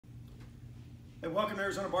Hey, welcome to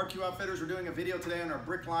Arizona Barbecue Outfitters. We're doing a video today on our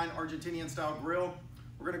brick line Argentinian style grill.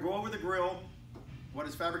 We're going to go over the grill, what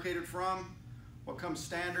it's fabricated from, what comes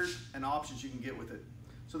standard, and options you can get with it.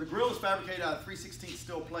 So the grill is fabricated out of 3/16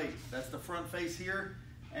 steel plate. That's the front face here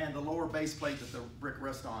and the lower base plate that the brick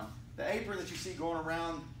rests on. The apron that you see going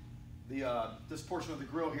around this portion of the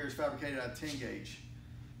grill here is fabricated out of 10 gauge.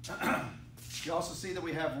 You also see that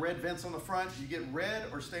we have red vents on the front. You get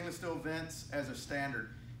red or stainless steel vents as a standard.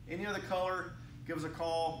 Any other color, give us a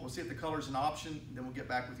call. We'll see if the color is an option, then we'll get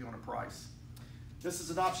back with you on a price. This is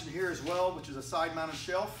an option here as well, which is a side mounted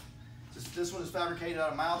shelf. This one is fabricated out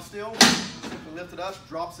of mild steel. Simply lift it up,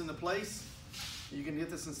 drops into place. You can get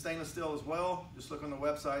this in stainless steel as well. Just look on the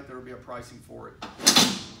website, there will be a pricing for it.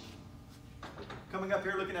 Coming up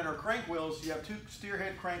here, looking at our crank wheels, you have two steer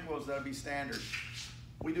head crank wheels that will be standard.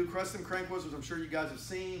 We do custom crank wheels, which I'm sure you guys have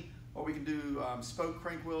seen, or we can do spoke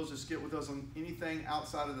crank wheels. Just get with us on anything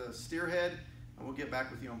outside of the steer head, and we'll get back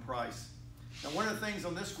with you on price. Now, one of the things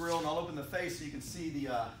on this grill, and I'll open the face so you can see the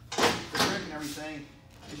brick and everything,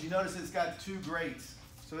 is you notice it's got two grates.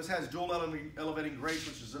 So this has dual elevating grates,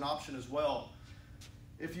 which is an option as well.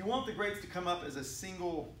 If you want the grates to come up as a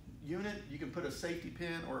single unit, you can put a safety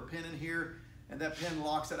pin or a pin in here, and that pin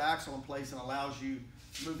locks that axle in place and allows you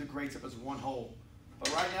to move the grates up as one hole.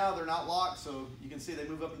 But right now they're not locked, so you can see they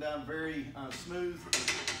move up and down very smooth.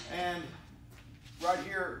 And right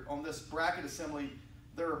here on this bracket assembly,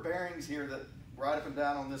 there are bearings here that ride up and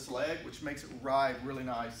down on this leg, which makes it ride really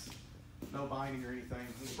nice. No binding or anything.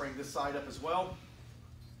 Let's bring this side up as well.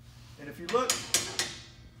 And if you look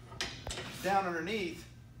down underneath,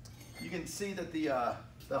 you can see that the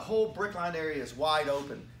whole brick line area is wide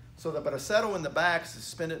open. So the settle in the back is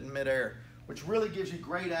suspended in midair, which really gives you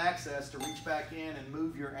great access to reach back in and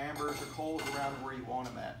move your ambers or coals around where you want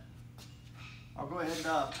them at. I'll go ahead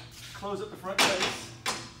and close up the front face.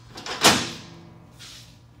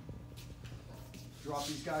 Drop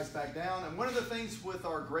these guys back down. And one of the things with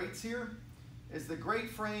our grates here is the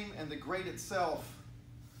grate frame and the grate itself,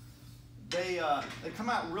 they come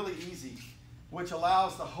out really easy, which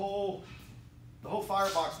allows the whole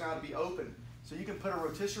firebox now to be open. So you can put a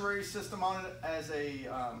rotisserie system on it as an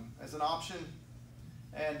option,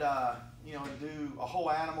 and you know, do a whole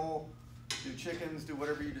animal, do chickens, do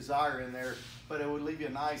whatever you desire in there, but it would leave you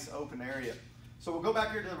a nice open area. So we'll go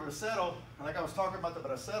back here to the brasetto, and like I was talking about the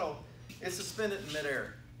brasetto, it's suspended in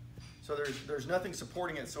midair. So there's nothing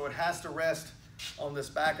supporting it, so it has to rest on this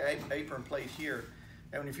back apron plate here.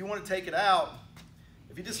 And if you want to take it out,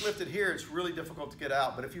 if you just lift it here, it's really difficult to get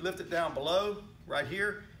out. But if you lift it down below, right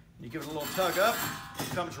here, you give it a little tug up, it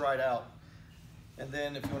comes right out. And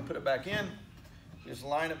then if you want to put it back in, you just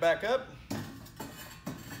line it back up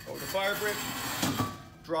over the fire brick,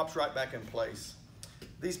 drops right back in place.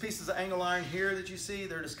 These pieces of angle iron here that you see,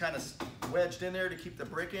 they're just kind of wedged in there to keep the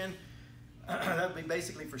brick in. That would be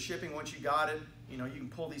basically for shipping. Once you got it, you know, you can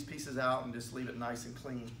pull these pieces out and just leave it nice and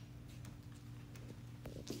clean.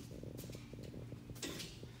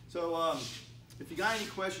 So if you got any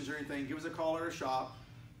questions or anything, give us a call at our shop,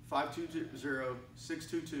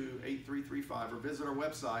 520-622-8335, or visit our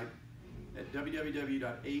website at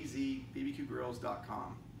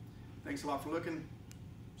www.azbbqgrills.com. Thanks a lot for looking.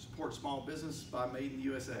 Support small business by Made in the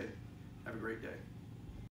USA. Have a great day.